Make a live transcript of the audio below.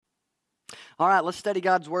All right, let's study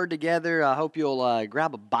God's Word together. I hope you'll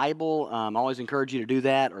grab a Bible. I always encourage you to do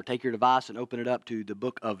that, or take your device and open it up to the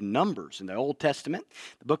book of Numbers in the Old Testament.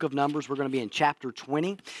 The book of Numbers, we're going to be in chapter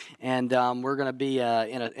 20, and we're going to be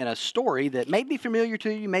in a story that may be familiar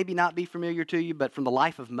to you, maybe not be familiar to you, but from the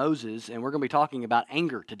life of Moses, and we're going to be talking about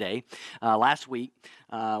anger today. Last week,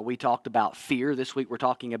 we talked about fear. This week, we're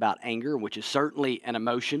talking about anger, which is certainly an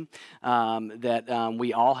emotion that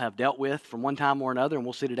we all have dealt with from one time or another, and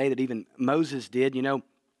we'll see today that even Moses did.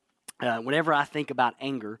 Whenever I think about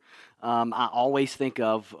anger, I always think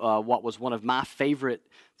of what was one of my favorite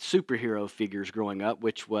superhero figures growing up,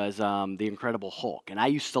 which was the Incredible Hulk. And I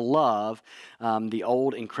used to love the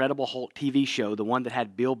old Incredible Hulk TV show, the one that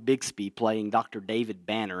had Bill Bixby playing Dr. David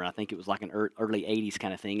Banner. I think it was like an early 80s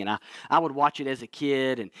kind of thing. And I would watch it as a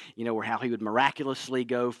kid, and where how he would miraculously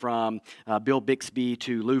go from Bill Bixby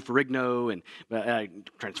to Lou Ferrigno and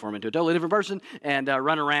transform into a totally different person and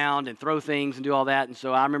run around and throw things and do all that. And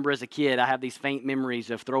so I remember as a kid, I have these faint memories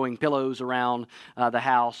of throwing pillows around the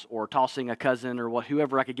house or tossing a cousin or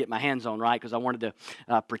whoever I could get my hands on, right? Because I wanted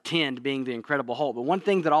to pretend being the Incredible Hulk. But one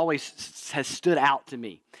thing that always has stood out to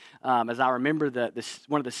me as I remember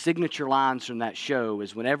one of the signature lines from that show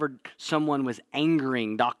is whenever someone was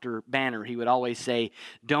angering Dr. Banner, he would always say,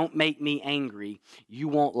 "Don't make me angry. You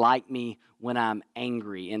won't like me when I'm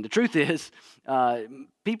angry." And the truth is,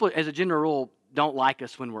 people, as a general rule, don't like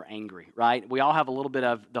us when we're angry, right? We all have a little bit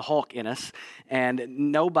of the Hulk in us, and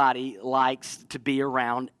nobody likes to be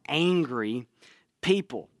around angry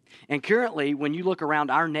people. And currently, when you look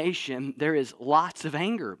around our nation, there is lots of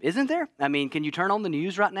anger, isn't there? I mean, can you turn on the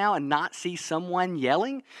news right now and not see someone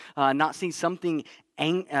yelling, not see something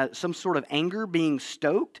some sort of anger being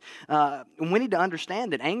stoked? We need to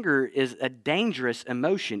understand that anger is a dangerous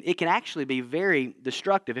emotion. It can actually be very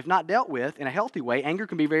destructive. If not dealt with in a healthy way, anger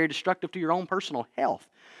can be very destructive to your own personal health.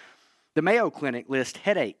 The Mayo Clinic lists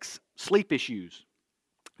headaches, sleep issues,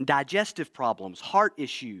 digestive problems, heart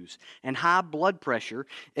issues, and high blood pressure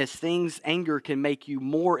as things anger can make you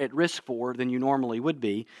more at risk for than you normally would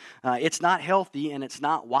be. It's not healthy and it's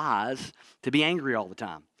not wise to be angry all the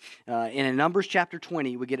time. In Numbers chapter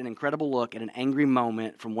 20, we get an incredible look at an angry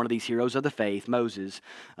moment from one of these heroes of the faith, Moses.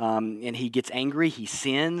 And he gets angry, he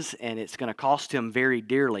sins, and it's going to cost him very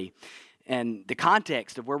dearly. And the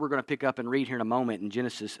context of where we're going to pick up and read here in a moment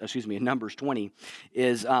in Numbers 20,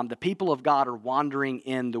 is the people of God are wandering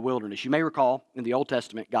in the wilderness. You may recall in the Old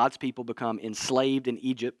Testament, God's people become enslaved in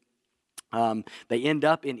Egypt. They end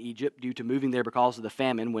up in Egypt due to moving there because of the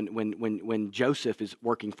famine when Joseph is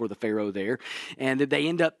working for the Pharaoh there. And they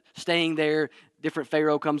end up staying there. Different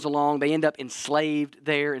Pharaoh comes along. They end up enslaved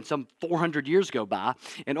there, and some 400 years go by.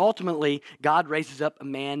 And ultimately, God raises up a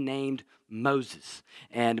man named Moses.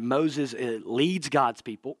 And Moses leads God's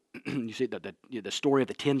people. You see the story of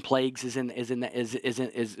the 10 plagues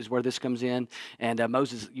is where this comes in. And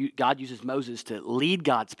God uses Moses to lead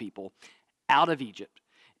God's people out of Egypt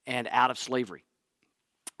and out of slavery.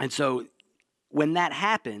 And so when that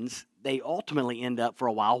happens, they ultimately end up for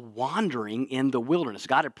a while wandering in the wilderness.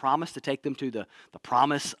 God had promised to take them to the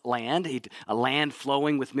promised land, a land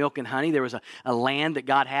flowing with milk and honey. There was a land that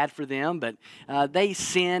God had for them, but they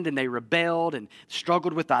sinned and they rebelled and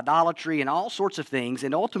struggled with idolatry and all sorts of things,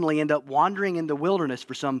 and ultimately end up wandering in the wilderness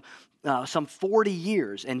for some 40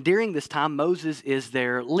 years. And during this time, Moses is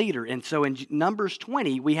their leader. And so in Numbers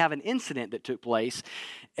 20, we have an incident that took place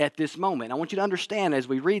at this moment. I want you to understand as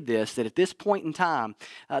we read this that at this point in time,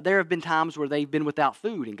 there have been times where they've been without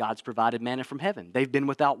food and God's provided manna from heaven. They've been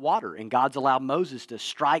without water and God's allowed Moses to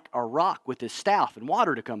strike a rock with his staff and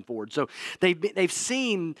water to come forward. So they've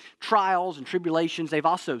seen trials and tribulations. They've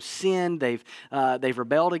also sinned. They've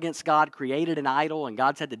rebelled against God, created an idol, and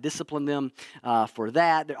God's had to discipline them for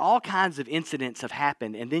that. All kinds of incidents have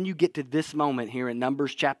happened. And then you get to this moment here in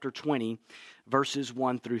Numbers chapter 20, verses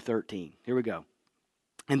 1 through 13. Here we go.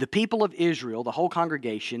 "And the people of Israel, the whole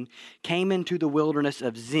congregation, came into the wilderness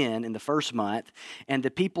of Zin in the first month, and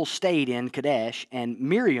the people stayed in Kadesh, and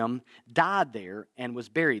Miriam died there and was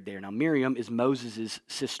buried there." Now, Miriam is Moses'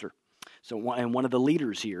 sister. And one of the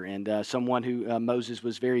leaders here, and someone who Moses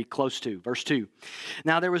was very close to. Verse 2,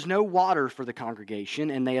 "Now there was no water for the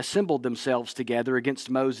congregation, and they assembled themselves together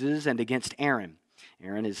against Moses and against Aaron."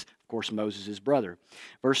 Aaron is, of course, Moses' brother.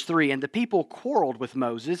 Verse 3, "And the people quarreled with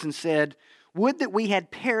Moses and said, 'Would that we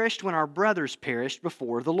had perished when our brothers perished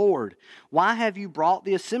before the Lord. Why have you brought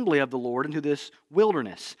the assembly of the Lord into this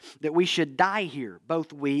wilderness, that we should die here,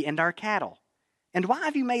 both we and our cattle? And why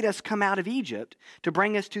have you made us come out of Egypt to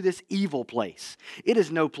bring us to this evil place? It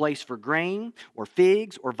is no place for grain, or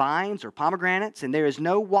figs, or vines, or pomegranates, and there is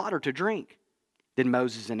no water to drink.' Then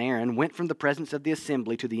Moses and Aaron went from the presence of the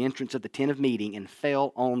assembly to the entrance of the tent of meeting and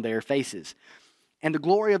fell on their faces. And the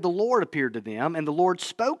glory of the Lord appeared to them, and the Lord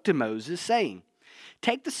spoke to Moses, saying,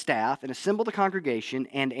 Take the staff and assemble the congregation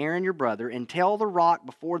and Aaron your brother, and tell the rock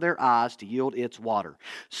before their eyes to yield its water.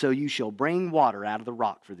 So you shall bring water out of the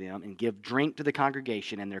rock for them, and give drink to the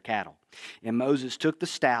congregation and their cattle. And Moses took the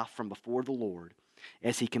staff from before the Lord,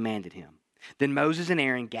 as he commanded him. Then Moses and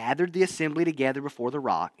Aaron gathered the assembly together before the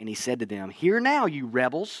rock, and he said to them, Hear now, you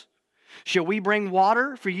rebels, shall we bring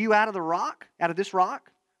water for you out of the rock, out of this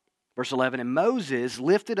rock? Verse 11, And Moses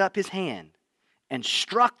lifted up his hand and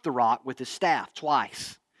struck the rock with his staff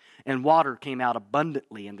twice, and water came out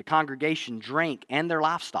abundantly, and the congregation drank and their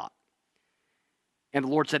livestock. And the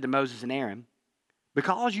Lord said to Moses and Aaron,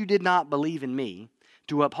 Because you did not believe in me,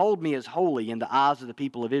 to uphold me as holy in the eyes of the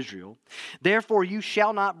people of Israel, therefore you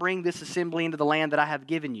shall not bring this assembly into the land that I have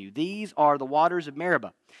given you. These are the waters of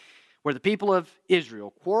Meribah, where the people of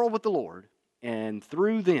Israel quarreled with the Lord, and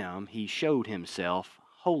through them he showed himself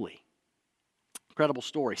holy. Incredible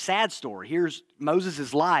story. Sad story. Here's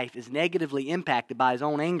Moses' life is negatively impacted by his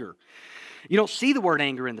own anger. You don't see the word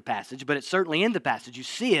anger in the passage, but it's certainly in the passage. You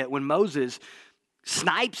see it when Moses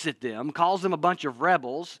snipes at them, calls them a bunch of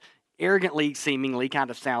rebels, arrogantly, seemingly, kind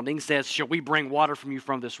of sounding, says, Shall we bring water from you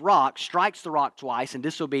from this rock? Strikes the rock twice in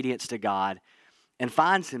disobedience to God, and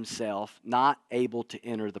finds himself not able to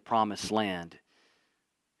enter the promised land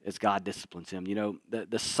as God disciplines him. You know,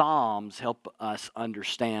 the Psalms help us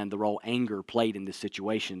understand the role anger played in this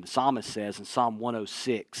situation. The psalmist says in Psalm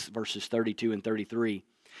 106, verses 32 and 33,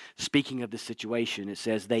 speaking of this situation, it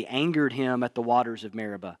says, They angered him at the waters of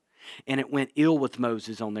Meribah, and it went ill with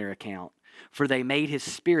Moses on their account. For they made his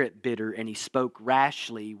spirit bitter, and he spoke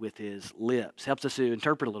rashly with his lips. Helps us to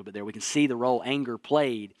interpret a little bit there. We can see the role anger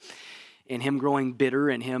played in him growing bitter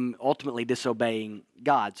and him ultimately disobeying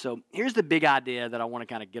God. So here's the big idea that I want to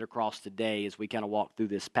kind of get across today as we kind of walk through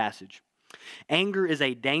this passage. Anger is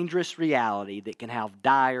a dangerous reality that can have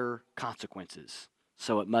dire consequences,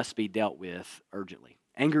 so it must be dealt with urgently.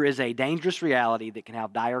 Anger is a dangerous reality that can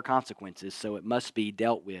have dire consequences, so it must be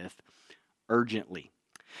dealt with urgently.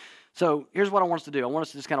 So here's what I want us to do. I want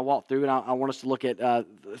us to just kind of walk through, and I want us to look at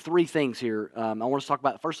three things here. I want us to talk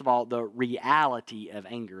about, first of all, the reality of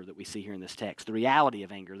anger that we see here in this text. The reality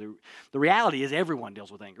of anger. The reality is everyone deals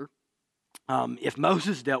with anger. If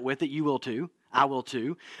Moses dealt with it, you will too. I will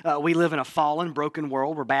too. We live in a fallen, broken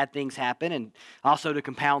world where bad things happen, and also to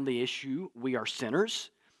compound the issue, we are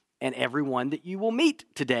sinners. And everyone that you will meet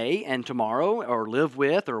today and tomorrow or live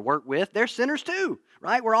with or work with, they're sinners too,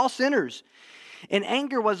 right? We're all sinners. And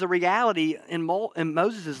anger was a reality in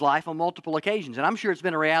Moses' life on multiple occasions. And I'm sure it's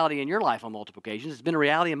been a reality in your life on multiple occasions. It's been a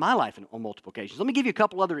reality in my life on multiple occasions. Let me give you a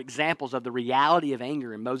couple other examples of the reality of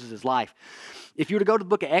anger in Moses' life. If you were to go to the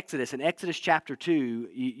book of Exodus, in Exodus chapter 2,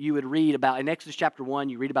 you would read about, in Exodus chapter 1,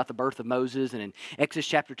 you read about the birth of Moses. And in Exodus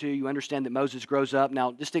chapter 2, you understand that Moses grows up.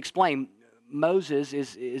 Now, just to explain, Moses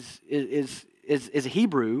is a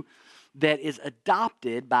Hebrew that is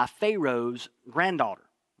adopted by Pharaoh's granddaughter.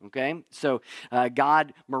 Okay, so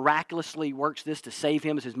God miraculously works this to save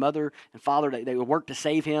him as his mother and father. They would work to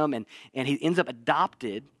save him, and he ends up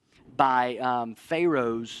adopted by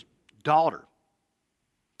Pharaoh's daughter.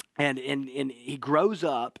 And he grows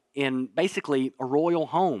up in basically a royal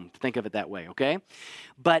home, to think of it that way, okay?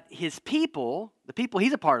 But his people, the people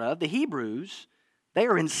he's a part of, the Hebrews, they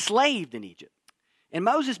are enslaved in Egypt. And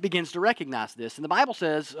Moses begins to recognize this. And the Bible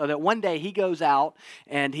says that one day he goes out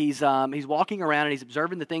and he's walking around and he's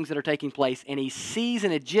observing the things that are taking place, and he sees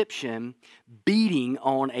an Egyptian beating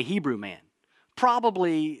on a Hebrew man,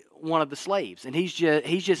 probably one of the slaves. And he's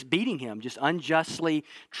just beating him, just unjustly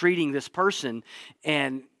treating this person.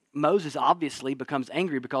 And Moses obviously becomes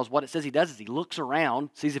angry because what it says he does is he looks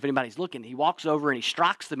around, sees if anybody's looking. He walks over and he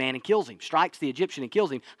strikes the man and kills him, strikes the Egyptian and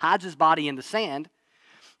kills him, hides his body in the sand.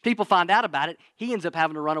 People find out about it. He ends up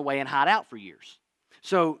having to run away and hide out for years.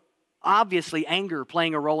 So obviously anger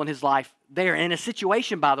playing a role in his life there. In a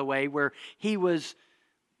situation, by the way, where he was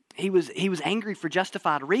angry for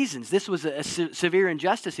justified reasons. This was a severe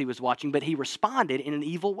injustice he was watching, but he responded in an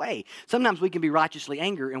evil way. Sometimes we can be righteously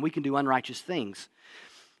angry and we can do unrighteous things.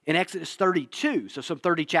 In Exodus 32, so some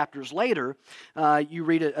 30 chapters later, you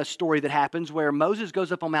read a story that happens where Moses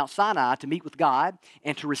goes up on Mount Sinai to meet with God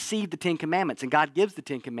and to receive the Ten Commandments. And God gives the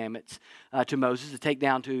Ten Commandments to Moses to take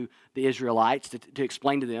down to the Israelites, to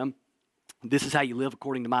explain to them. This is how you live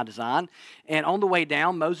according to my design. And on the way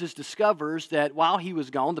down, Moses discovers that while he was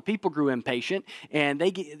gone, the people grew impatient, and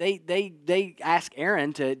they ask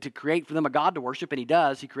Aaron to create for them a god to worship, and he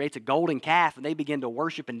does. He creates a golden calf, and they begin to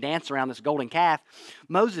worship and dance around this golden calf.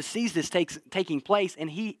 Moses sees this taking place, and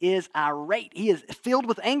he is irate. He is filled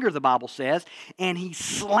with anger, the Bible says, and he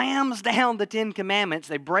slams down the 10 Commandments.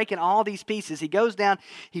 They break in all these pieces. He goes down,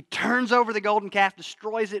 he turns over the golden calf,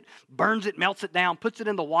 destroys it, burns it, melts it down, puts it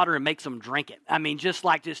in the water, and makes them drink it. I mean, just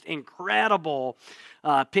incredible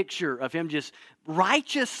picture of him just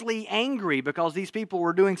righteously angry because these people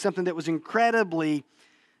were doing something that was incredibly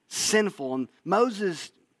sinful. And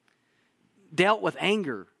Moses dealt with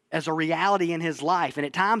anger as a reality in his life, and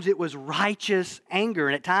at times it was righteous anger,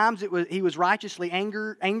 and at times he was righteously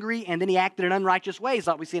angry, and then he acted in unrighteous ways,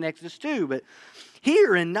 like we see in Exodus 2. But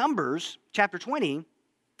here in Numbers chapter 20,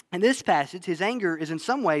 in this passage, his anger is in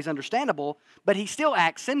some ways understandable, but he still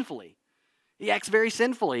acts sinfully. He acts very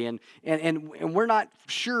sinfully, and we're not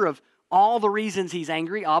sure of all the reasons he's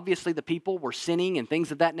angry. Obviously, the people were sinning and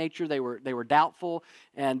things of that nature. They were doubtful,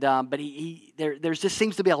 but there just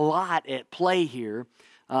seems to be a lot at play here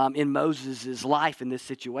in Moses' life in this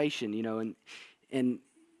situation, and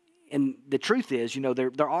the truth is,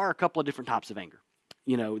 there are a couple of different types of anger.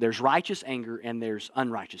 There's righteous anger and there's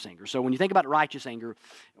unrighteous anger. So when you think about righteous anger,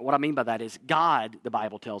 what I mean by that is God, the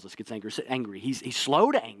Bible tells us, gets angry. He's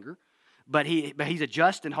slow to anger. But he's a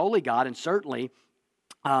just and holy God, and certainly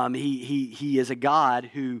he is a God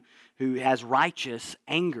who has righteous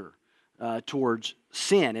anger towards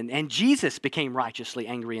sin. And Jesus became righteously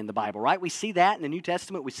angry in the Bible, right? We see that in the New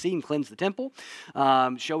Testament. We see him cleanse the temple,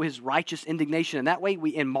 show his righteous indignation. And that way,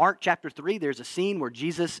 in Mark chapter 3, there's a scene where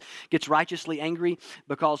Jesus gets righteously angry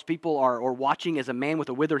because people are watching as a man with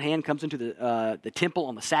a withered hand comes into the temple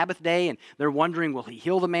on the Sabbath day, and they're wondering, will he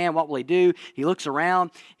heal the man? What will he do? He looks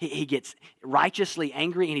around. He gets righteously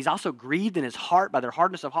angry, and he's also grieved in his heart by their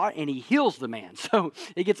hardness of heart, and he heals the man. So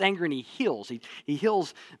he gets angry and he heals. He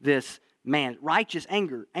heals this man. Righteous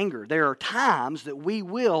anger. There are times that we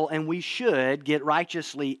will and we should get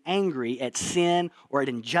righteously angry at sin or at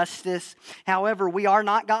injustice. However, we are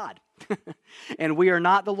not God. And we are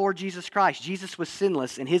not the Lord Jesus Christ. Jesus was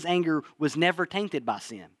sinless, and his anger was never tainted by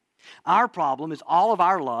sin. Our problem is all of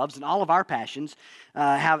our loves and all of our passions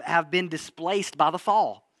have been displaced by the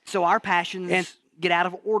fall. So our passions get out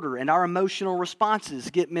of order, and our emotional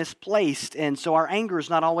responses get misplaced, and so our anger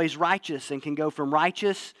is not always righteous and can go from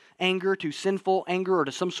righteous anger to sinful anger or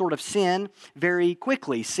to some sort of sin very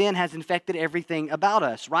quickly. Sin has infected everything about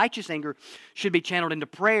us. Righteous anger should be channeled into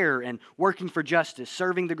prayer and working for justice,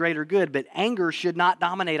 serving the greater good, but anger should not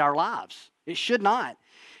dominate our lives. It should not.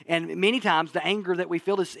 And many times the anger that we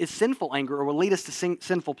feel is sinful anger or will lead us to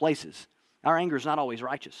sinful places. Our anger is not always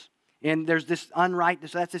righteous. And there's this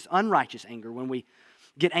unrighteous anger when we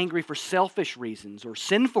get angry for selfish reasons or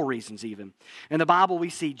sinful reasons even. In the Bible, we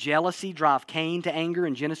see jealousy drive Cain to anger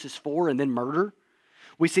in Genesis 4 and then murder.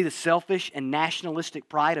 We see the selfish and nationalistic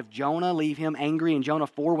pride of Jonah leave him angry in Jonah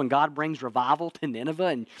 4 when God brings revival to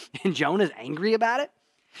Nineveh and Jonah's angry about it.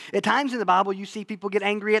 At times in the Bible, you see people get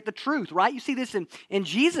angry at the truth, right? You see this in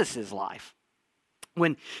Jesus' life.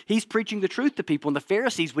 When he's preaching the truth to people, and the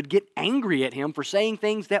Pharisees would get angry at him for saying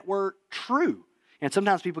things that were true. And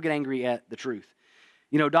sometimes people get angry at the truth.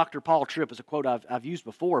 Dr. Paul Tripp is a quote I've used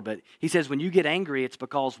before, but he says, when you get angry, it's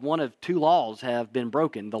because one of two laws have been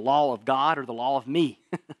broken, the law of God or the law of me.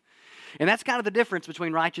 And that's kind of the difference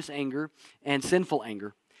between righteous anger and sinful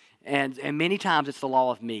anger. And many times it's the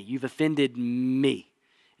law of me. You've offended me,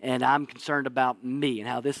 and I'm concerned about me and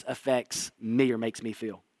how this affects me or makes me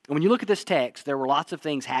feel. And when you look at this text, there were lots of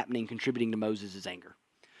things happening contributing to Moses' anger.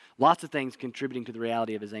 Lots of things contributing to the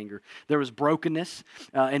reality of his anger. There was brokenness.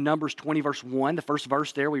 In Numbers 20, verse 1, the first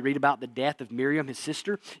verse there, we read about the death of Miriam, his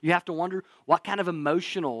sister. You have to wonder, what kind of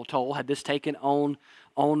emotional toll had this taken on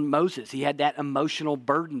Moses? He had that emotional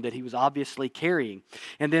burden that he was obviously carrying.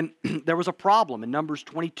 And then there was a problem in Numbers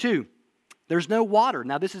 22. There's no water.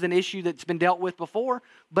 Now, this is an issue that's been dealt with before,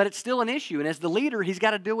 but it's still an issue. And as the leader, he's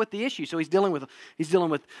got to deal with the issue. So he's dealing with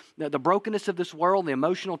the brokenness of this world, the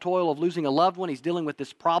emotional toil of losing a loved one. He's dealing with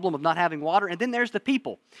this problem of not having water. And then there's the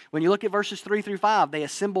people. When you look at verses 3 through 5, they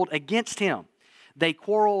assembled against him. They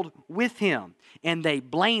quarreled with him, and they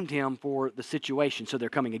blamed him for the situation. So they're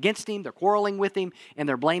coming against him, they're quarreling with him, and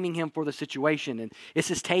they're blaming him for the situation. And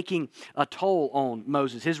this is taking a toll on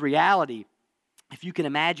Moses. His reality, if you can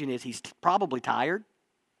imagine, is he's probably tired.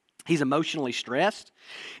 He's emotionally stressed.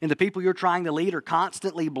 And the people you're trying to lead are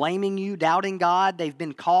constantly blaming you, doubting God. They've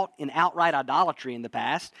been caught in outright idolatry in the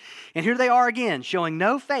past. And here they are again, showing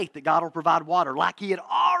no faith that God will provide water like he had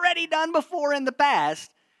already done before in the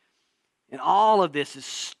past. And all of this is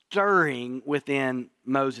stirring within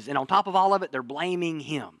Moses. And on top of all of it, they're blaming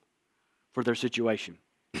him for their situation.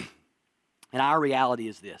 And our reality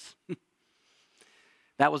is this.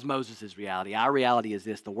 That was Moses' reality. Our reality is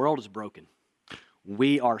this. The world is broken.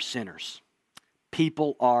 We are sinners.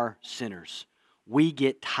 People are sinners. We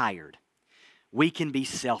get tired. We can be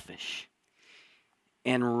selfish.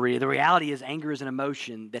 And the reality is anger is an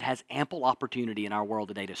emotion that has ample opportunity in our world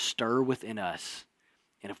today to stir within us.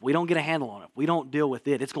 And if we don't get a handle on it, if we don't deal with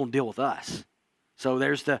it, it's going to deal with us. So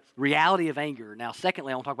there's the reality of anger. Now,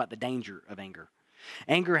 secondly, I want to talk about the danger of anger.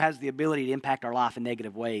 Anger has the ability to impact our life in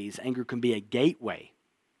negative ways. Anger can be a gateway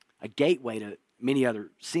to many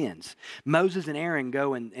other sins. Moses and Aaron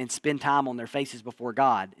go and spend time on their faces before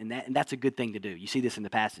God, and that's a good thing to do. You see this in the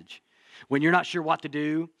passage. When you're not sure what to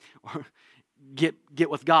do, or get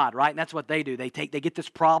with God, right? And that's what they do. They get this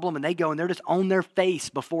problem and they go and they're just on their face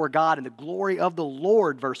before God, and the glory of the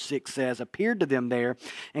Lord, verse 6 says, appeared to them there,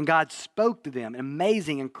 and God spoke to them. An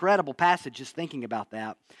amazing, incredible passage just thinking about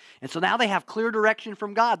that. And so now they have clear direction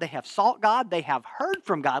from God. They have sought God. They have heard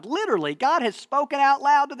from God. Literally, God has spoken out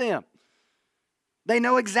loud to them. They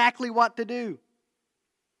know exactly what to do.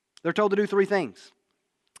 They're told to do three things.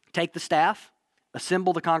 Take the staff,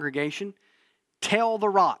 assemble the congregation, tell the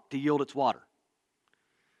rock to yield its water.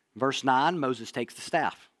 Verse 9, Moses takes the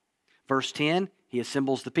staff. Verse 10, he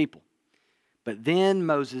assembles the people. But then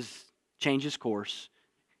Moses changes course.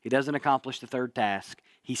 He doesn't accomplish the third task.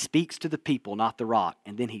 He speaks to the people, not the rock,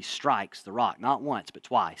 and then he strikes the rock, not once, but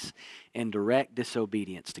twice, in direct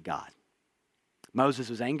disobedience to God. Moses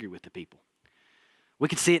was angry with the people. We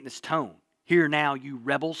can see it in his tone. Hear now, you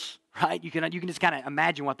rebels, right? You can just kind of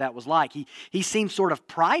imagine what that was like. He seems sort of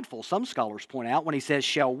prideful, some scholars point out, when he says,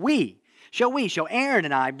 shall Aaron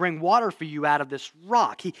and I bring water for you out of this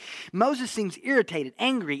rock? Moses seems irritated,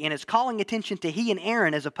 angry, and is calling attention to he and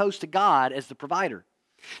Aaron as opposed to God as the provider.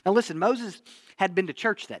 Now listen, Moses had been to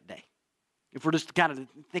church that day. If we're just to kind of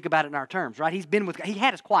think about it in our terms, right? He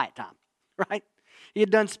had his quiet time, right? He had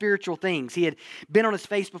done spiritual things. He had been on his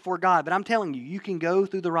face before God. But I'm telling you, you can go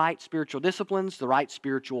through the right spiritual disciplines, the right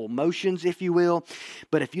spiritual motions, if you will.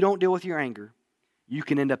 But if you don't deal with your anger, you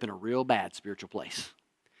can end up in a real bad spiritual place.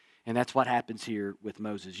 And that's what happens here with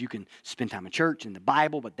Moses. You can spend time in church, in the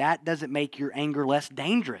Bible, but that doesn't make your anger less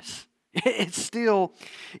dangerous. You still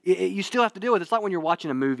have to deal with it. It's like when you're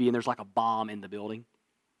watching a movie and there's like a bomb in the building.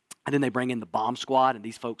 And then they bring in the bomb squad, and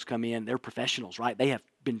these folks come in. They're professionals, right? They have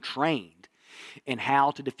been trained in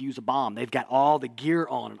how to defuse a bomb. They've got all the gear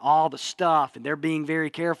on and all the stuff, and they're being very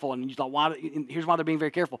careful. And you thought, here's why they're being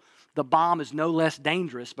very careful. The bomb is no less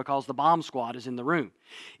dangerous because the bomb squad is in the room.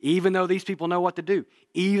 Even though these people know what to do,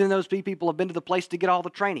 even though those people have been to the place to get all the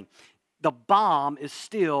training, the bomb is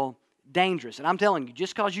still dangerous. And I'm telling you,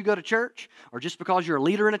 just because you go to church, or just because you're a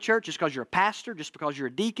leader in a church, just because you're a pastor, just because you're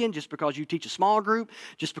a deacon, just because you teach a small group,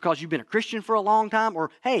 just because you've been a Christian for a long time,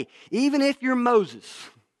 or hey, even if you're Moses,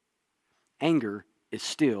 anger is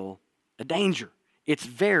still a danger. It's a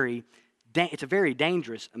very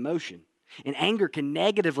dangerous emotion. And anger can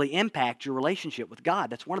negatively impact your relationship with God.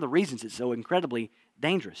 That's one of the reasons it's so incredibly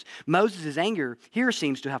dangerous. Moses' anger here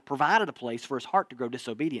seems to have provided a place for his heart to grow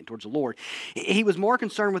disobedient towards the Lord. He was more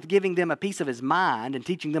concerned with giving them a piece of his mind and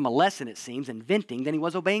teaching them a lesson, it seems, and venting than he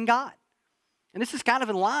was obeying God. And this is kind of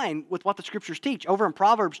in line with what the scriptures teach. Over in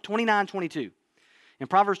Proverbs 29:22. In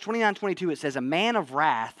Proverbs 29:22, it says, a man of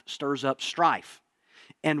wrath stirs up strife,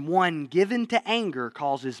 and one given to anger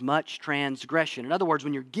causes much transgression. In other words,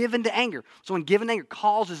 when you're given to anger, someone given to anger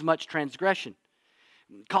causes much transgression,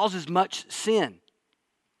 causes much sin.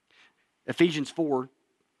 Ephesians 4,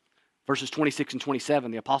 verses 26 and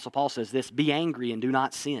 27, the Apostle Paul says this, be angry and do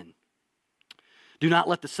not sin. Do not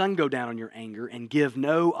let the sun go down on your anger, and give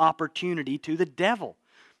no opportunity to the devil.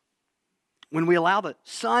 When we allow the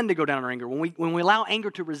sun to go down on our anger, when we allow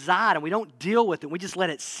anger to reside and we don't deal with it, we just let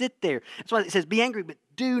it sit there. That's why it says, be angry, but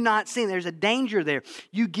do not sin. There's a danger there.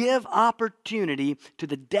 You give opportunity to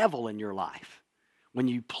the devil in your life when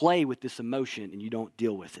you play with this emotion and you don't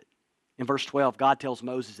deal with it. In verse 12, God tells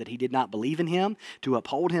Moses that he did not believe in him to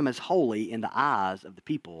uphold him as holy in the eyes of the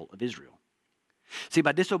people of Israel. See,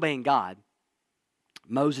 by disobeying God,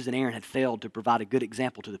 Moses and Aaron had failed to provide a good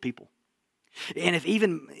example to the people. And it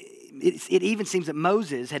even seems that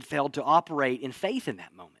Moses had failed to operate in faith in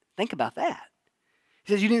that moment. Think about that.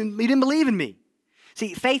 He says, you didn't believe in me.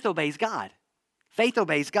 See, faith obeys God. Faith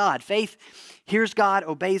obeys God. Faith hears God,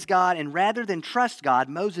 obeys God, and rather than trust God,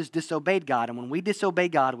 Moses disobeyed God. And when we disobey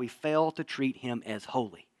God, we fail to treat him as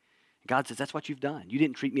holy. God says, that's what you've done. You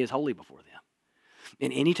didn't treat me as holy before them.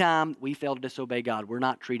 And anytime we fail to disobey God, we're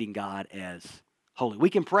not treating God as holy. We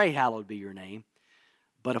can pray, hallowed be your name,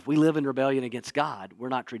 But if we live in rebellion against God, we're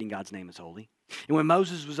not treating God's name as holy. And when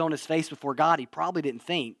Moses was on his face before God, he probably didn't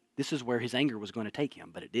think this is where his anger was going to take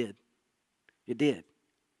him, but it did. It did.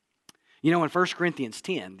 You know, in 1 Corinthians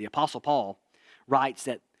 10, the Apostle Paul writes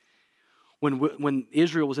that when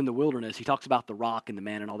Israel was in the wilderness, he talks about the rock and the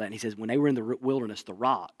man and all that, and he says when they were in the wilderness, the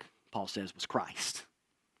rock, Paul says, was Christ.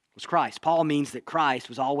 Was Christ. Paul means that Christ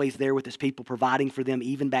was always there with his people, providing for them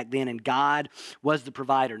even back then, and God was the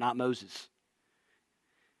provider, not Moses.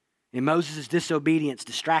 And Moses' disobedience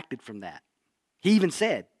distracted from that. He even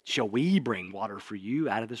said, shall we bring water for you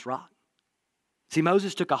out of this rock? See,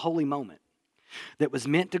 Moses took a holy moment that was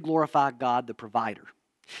meant to glorify God the provider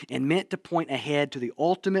and meant to point ahead to the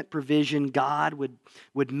ultimate provision God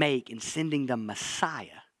would make in sending the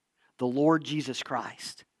Messiah, the Lord Jesus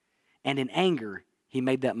Christ. And in anger, he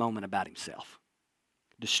made that moment about himself,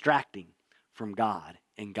 distracting from God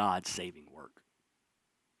and God's saving work.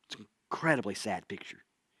 It's an incredibly sad picture.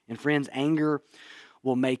 And friends, anger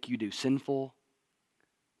will make you do sinful,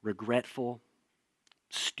 regretful,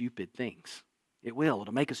 stupid things. It will.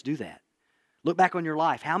 It'll make us do that. Look back on your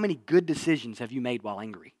life. How many good decisions have you made while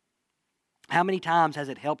angry? How many times has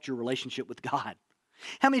it helped your relationship with God?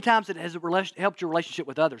 How many times has it helped your relationship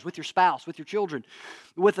with others, with your spouse, with your children,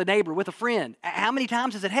 with a neighbor, with a friend? How many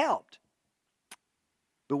times has it helped?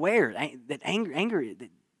 Beware that anger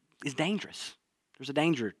is dangerous. There's a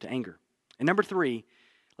danger to anger. And number 3,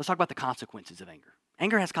 let's talk about the consequences of anger.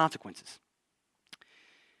 Anger has consequences.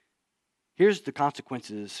 Here's the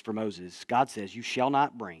consequences for Moses. God says, you shall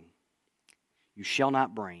not bring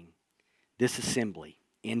this assembly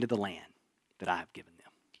into the land that I have given them.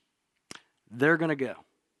 They're going to go.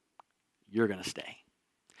 You're going to stay.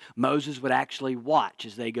 Moses would actually watch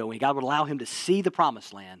as they go, and God would allow him to see the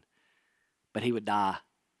promised land, but he would die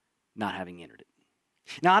not having entered it.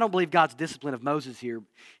 Now, I don't believe God's discipline of Moses here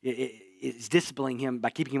is disciplining him by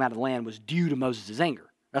keeping him out of the land was due to Moses' anger.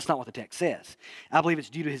 That's not what the text says. I believe it's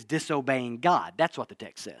due to his disobeying God. That's what the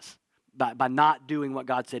text says. By not doing what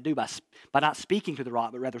God said do, by not speaking to the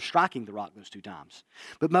rock, but rather striking the rock those 2 times.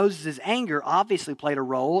 But Moses' anger obviously played a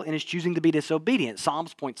role in his choosing to be disobedient.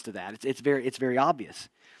 Psalms points to that. It's very obvious.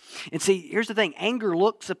 And see, here's the thing. Anger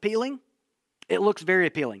looks appealing. It looks very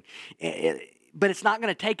appealing. But it's not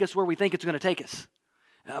going to take us where we think it's going to take us.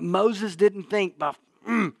 Moses didn't think by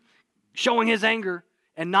showing his anger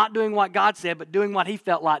and not doing what God said, but doing what he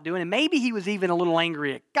felt like doing. And maybe he was even a little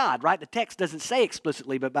angry at God, right? The text doesn't say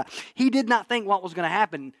explicitly, but he did not think what was going to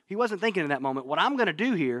happen. He wasn't thinking in that moment, what I'm going to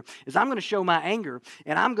do here is I'm going to show my anger,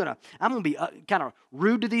 and I'm going to be kind of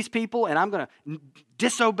rude to these people, and I'm going to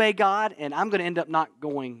disobey God, and I'm going to end up not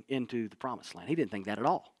going into the promised land. He didn't think that at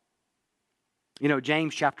all. You know,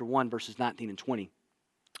 James chapter 1, verses 19 and 20,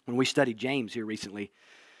 when we studied James here recently,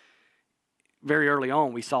 very early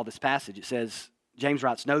on, we saw this passage. It says, James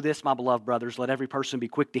writes, know this, my beloved brothers, let every person be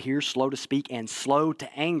quick to hear, slow to speak, and slow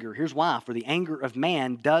to anger. Here's why. For the anger of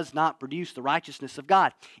man does not produce the righteousness of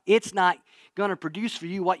God. It's not going to produce for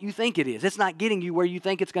you what you think it is. It's not getting you where you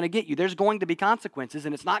think it's going to get you. There's going to be consequences,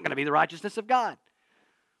 and it's not going to be the righteousness of God.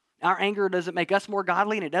 Our anger doesn't make us more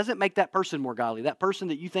godly, and it doesn't make that person more godly. That person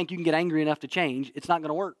that you think you can get angry enough to change, it's not going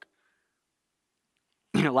to work.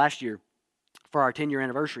 You know, last year, for our 10-year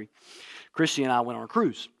anniversary, Christy and I went on a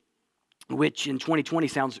cruise, which in 2020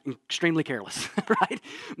 sounds extremely careless, right?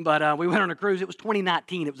 But we went on a cruise. It was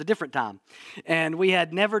 2019. It was a different time. And we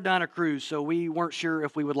had never done a cruise, so we weren't sure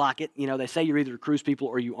if we would like it. You know, they say you're either cruise people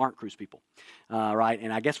or you aren't cruise people, right?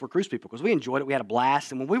 And I guess we're cruise people because we enjoyed it. We had a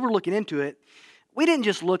blast. And when we were looking into it, we didn't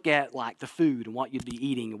just look at, like, the food and what you'd be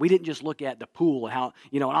eating. We didn't just look at the pool and how,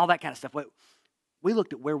 you know, and all that kind of stuff. We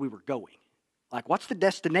looked at where we were going. Like, what's the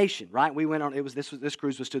destination, right? We went on, this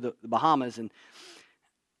cruise was to the Bahamas, and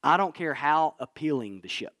I don't care how appealing the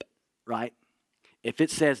ship, right? If it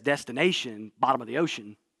says destination, bottom of the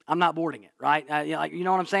ocean, I'm not boarding it, right? You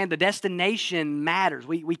know what I'm saying? The destination matters.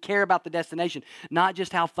 We care about the destination, not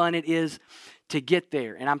just how fun it is to get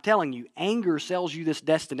there. And I'm telling you, anger sells you this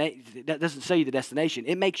destination. That doesn't sell you the destination.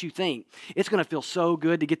 It makes you think, it's going to feel so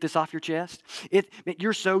good to get this off your chest.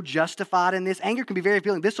 You're so justified in this. Anger can be very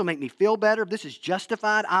appealing. This will make me feel better. This is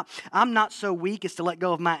justified. I'm not so weak as to let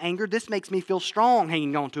go of my anger. This makes me feel strong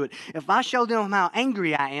hanging on to it. If I show them how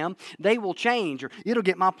angry I am, they will change, or it'll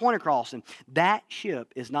get my point across. And that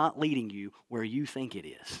ship is not leading you where you think it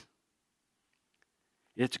is.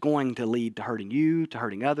 It's going to lead to hurting you, to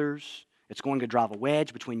hurting others. It's going to drive a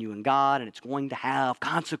wedge between you and God, and it's going to have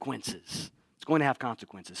consequences. It's going to have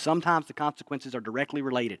consequences. Sometimes the consequences are directly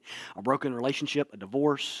related. A broken relationship, a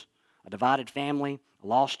divorce, a divided family, a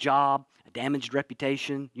lost job, a damaged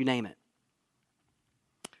reputation, you name it.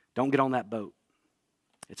 Don't get on that boat.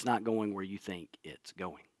 It's not going where you think it's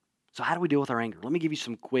going. So how do we deal with our anger? Let me give you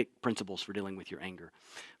some quick principles for dealing with your anger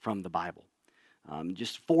from the Bible.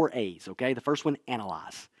 Just 4 A's, okay? The first one,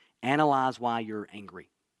 analyze. Analyze why you're angry.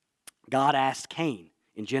 God asked Cain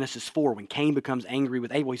in Genesis 4, when Cain becomes angry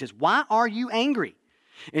with Abel, he says, why are you angry?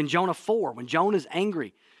 In Jonah 4, when Jonah's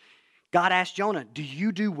angry, God asked Jonah, do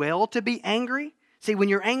you do well to be angry? See, when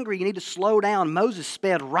you're angry, you need to slow down. Moses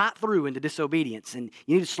sped right through into disobedience, and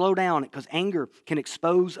you need to slow down because anger can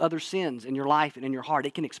expose other sins in your life and in your heart.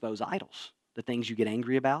 It can expose idols, the things you get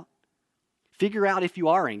angry about. Figure out if you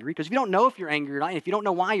are angry, because if you don't know if you're angry or not, and if you don't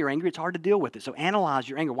know why you're angry, it's hard to deal with it. So analyze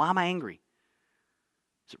your anger. Why am I angry?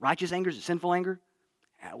 Is it righteous anger? Is it sinful anger?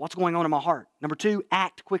 What's going on in my heart? Number 2,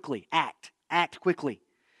 act quickly. Act quickly.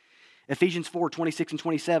 Ephesians 4, 26 and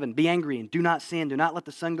 27, be angry and do not sin. Do not let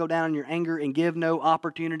the sun go down in your anger and give no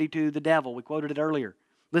opportunity to the devil. We quoted it earlier.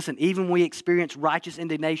 Listen, even when we experience righteous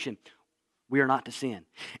indignation, we are not to sin.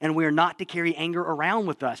 And we are not to carry anger around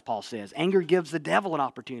with us, Paul says. Anger gives the devil an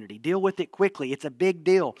opportunity. Deal with it quickly. It's a big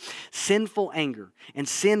deal. Sinful anger and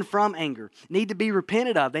sin from anger need to be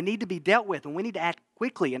repented of. They need to be dealt with, and we need to act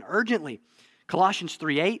quickly and urgently. Colossians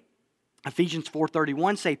 3:8. Ephesians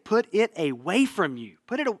 4:31 say, put it away from you.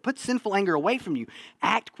 Put sinful anger away from you.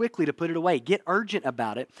 Act quickly to put it away. Get urgent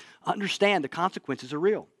about it. Understand the consequences are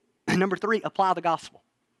real. Number 3, apply the gospel.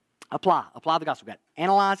 Apply the gospel. We've got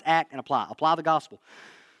analyze, act, and apply. Apply the gospel.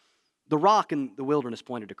 The rock in the wilderness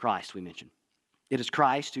pointed to Christ, we mentioned. It is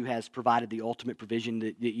Christ who has provided the ultimate provision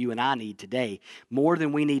that you and I need today. More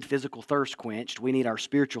than we need physical thirst quenched, we need our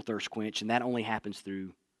spiritual thirst quenched, and that only happens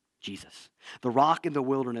through Jesus. The rock in the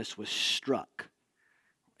wilderness was struck,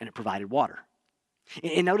 and it provided water.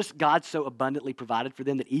 And notice God so abundantly provided for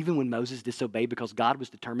them that even when Moses disobeyed, because God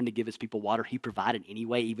was determined to give his people water, he provided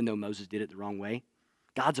anyway, even though Moses did it the wrong way.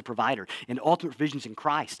 God's a provider, and ultimate provision's in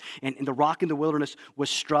Christ. And the rock in the wilderness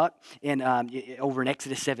was struck over in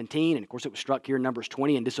Exodus 17, and of course it was struck here in Numbers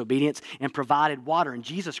 20 in disobedience, and provided water. And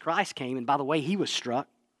Jesus Christ came, and by the way, he was struck.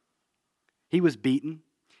 He was beaten.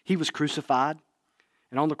 He was crucified.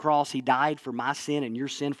 And on the cross, he died for my sin and your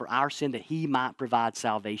sin, for our sin, that he might provide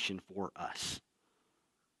salvation for us.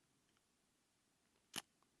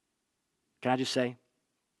 Can I just say,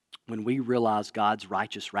 when we realize God's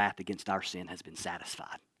righteous wrath against our sin has been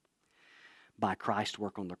satisfied by Christ's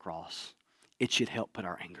work on the cross, it should help put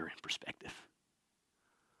our anger in perspective.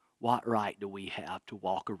 What right do we have to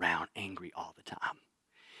walk around angry all the time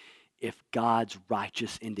if God's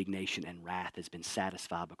righteous indignation and wrath has been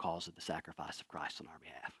satisfied because of the sacrifice of Christ on our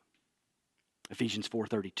behalf? Ephesians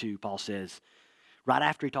 4:32, Paul says, right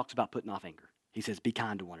after he talks about putting off anger, he says, be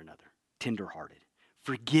kind to one another, tenderhearted,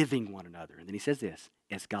 forgiving one another. And then he says this,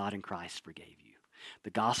 as God in Christ forgave you. The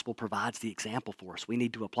gospel provides the example for us. We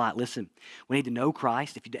need to apply it. Listen, we need to know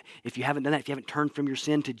Christ. If you haven't done that, if you haven't turned from your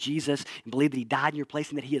sin to Jesus and believe that he died in your place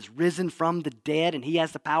and that he has risen from the dead and he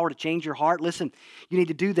has the power to change your heart, listen, you need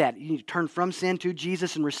to do that. You need to turn from sin to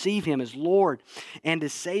Jesus and receive him as Lord and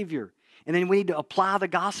as Savior. And then we need to apply the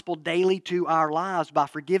gospel daily to our lives by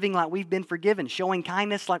forgiving like we've been forgiven, showing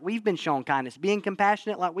kindness like we've been shown kindness, being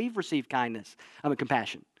compassionate like we've received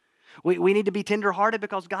compassion. We need to be tenderhearted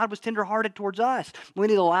because God was tenderhearted towards us. We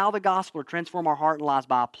need to allow the gospel to transform our heart and lives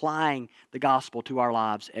by applying the gospel to our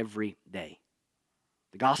lives every day.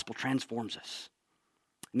 The gospel transforms us.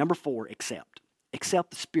 Number 4, accept.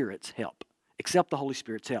 Accept the Spirit's help. Accept the Holy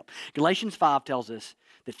Spirit's help. Galatians 5 tells us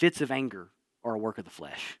that fits of anger are a work of the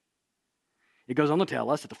flesh. It goes on to tell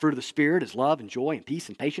us that the fruit of the Spirit is love and joy and peace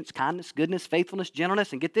and patience, kindness, goodness, faithfulness,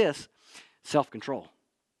 gentleness, and get this, self-control.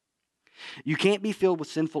 You can't be filled with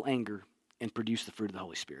sinful anger and produce the fruit of the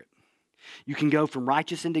Holy Spirit. You can go from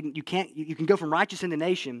righteous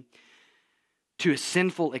indignation to a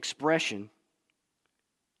sinful expression,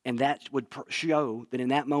 and that would show that in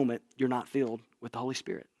that moment you're not filled with the Holy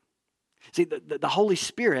Spirit. See, the Holy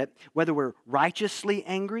Spirit, whether we're righteously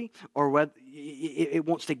angry or whether it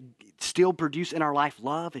wants to still produce in our life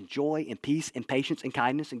love and joy and peace and patience and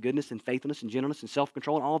kindness and goodness and faithfulness and gentleness and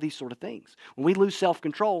self-control and all these sort of things. When we lose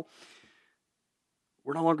self-control,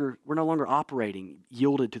 we're no longer operating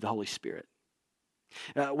yielded to the Holy Spirit.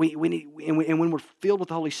 And when we're filled with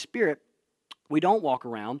the Holy Spirit, we don't walk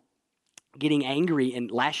around getting angry and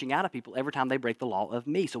lashing out at people every time they break the law of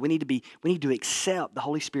me. So we need to accept the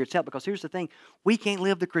Holy Spirit's help, because here's the thing: we can't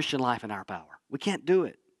live the Christian life in our power. We can't do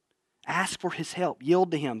it. Ask for his help. Yield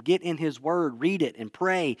to him. Get in his word. Read it and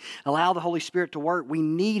pray. Allow the Holy Spirit to work. We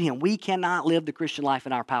need him. We cannot live the Christian life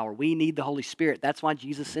in our power. We need the Holy Spirit. That's why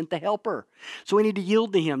Jesus sent the helper. So we need to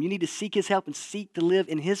yield to him. You need to seek his help and seek to live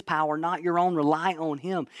in his power, not your own. Rely on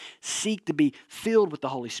him. Seek to be filled with the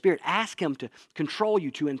Holy Spirit. Ask him to control you,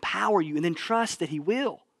 to empower you, and then trust that he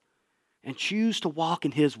will. And choose to walk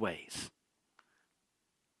in his ways.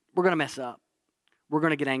 We're going to mess up. We're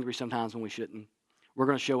going to get angry sometimes when we shouldn't. We're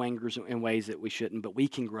going to show anger in ways that we shouldn't, but we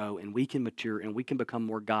can grow and we can mature and we can become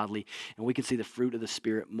more godly and we can see the fruit of the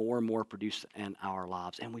Spirit more and more produced in our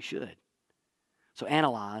lives, and we should. So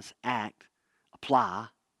analyze, act, apply,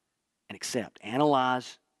 and accept.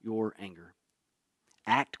 Analyze your anger.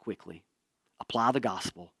 Act quickly, apply the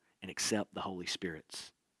gospel, and accept the Holy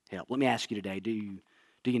Spirit's help. Let me ask you today, do you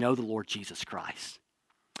know the Lord Jesus Christ?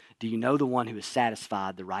 Do you know the one who has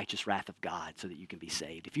satisfied the righteous wrath of God so that you can be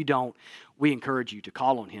saved? If you don't, we encourage you to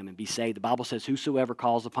call on him and be saved. The Bible says, whosoever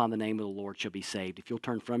calls upon the name of the Lord shall be saved. If you'll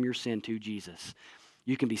turn from your sin to Jesus,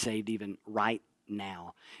 you can be saved even right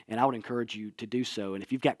now. And I would encourage you to do so. And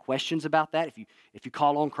if you've got questions about that, if you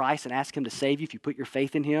call on Christ and ask him to save you, if you put your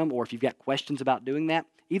faith in him, or if you've got questions about doing that,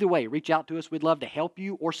 either way, reach out to us. We'd love to help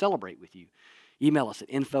you or celebrate with you. Email us at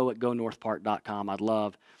info@gonorthpark.com. I'd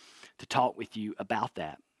love to talk with you about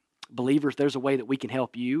that. Believers, there's a way that we can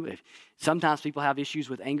help you. Sometimes people have issues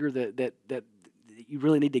with anger that you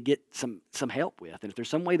really need to get some help with. And if there's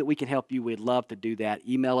some way that we can help you, we'd love to do that.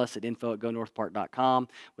 Email us at info@gonorthpark.com.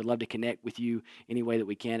 We'd love to connect with you any way that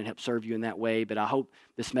we can and help serve you in that way. But I hope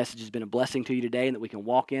this message has been a blessing to you today and that we can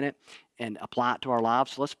walk in it and apply it to our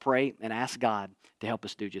lives. So let's pray and ask God to help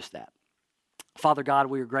us do just that. Father God,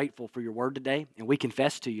 we are grateful for your word today, and we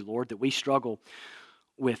confess to you, Lord, that we struggle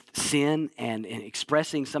with sin and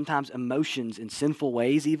expressing sometimes emotions in sinful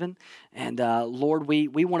ways even. And Lord, we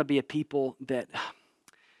want to be a people that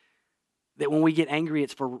when we get angry,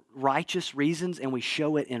 it's for righteous reasons and we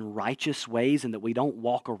show it in righteous ways, and that we don't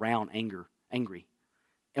walk around angry.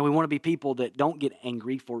 And we want to be people that don't get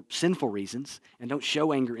angry for sinful reasons and don't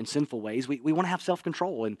show anger in sinful ways. We want to have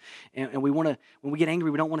self-control, and we want to, when we get angry,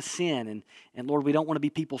 we don't want to sin. And Lord, we don't want to be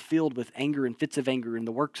people filled with anger and fits of anger and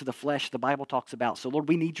the works of the flesh the Bible talks about. So Lord,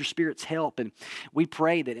 we need your Spirit's help, and we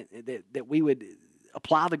pray that we would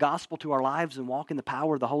apply the gospel to our lives and walk in the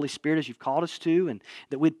power of the Holy Spirit as you've called us to, and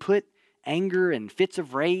that we'd put anger and fits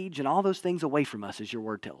of rage and all those things away from us as your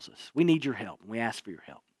word tells us. We need your help, and we ask for your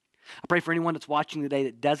help. I pray for anyone that's watching today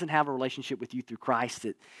that doesn't have a relationship with you through Christ,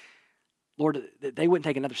 that, Lord, that they wouldn't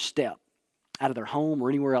take another step out of their home or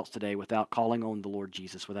anywhere else today without calling on the Lord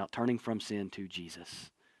Jesus, without turning from sin to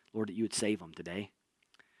Jesus. Lord, that you would save them today.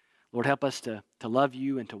 Lord, help us to love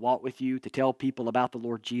you and to walk with you, to tell people about the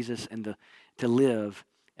Lord Jesus, and to live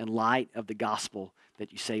in light of the gospel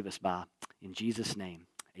that you save us by. In Jesus' name,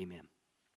 amen.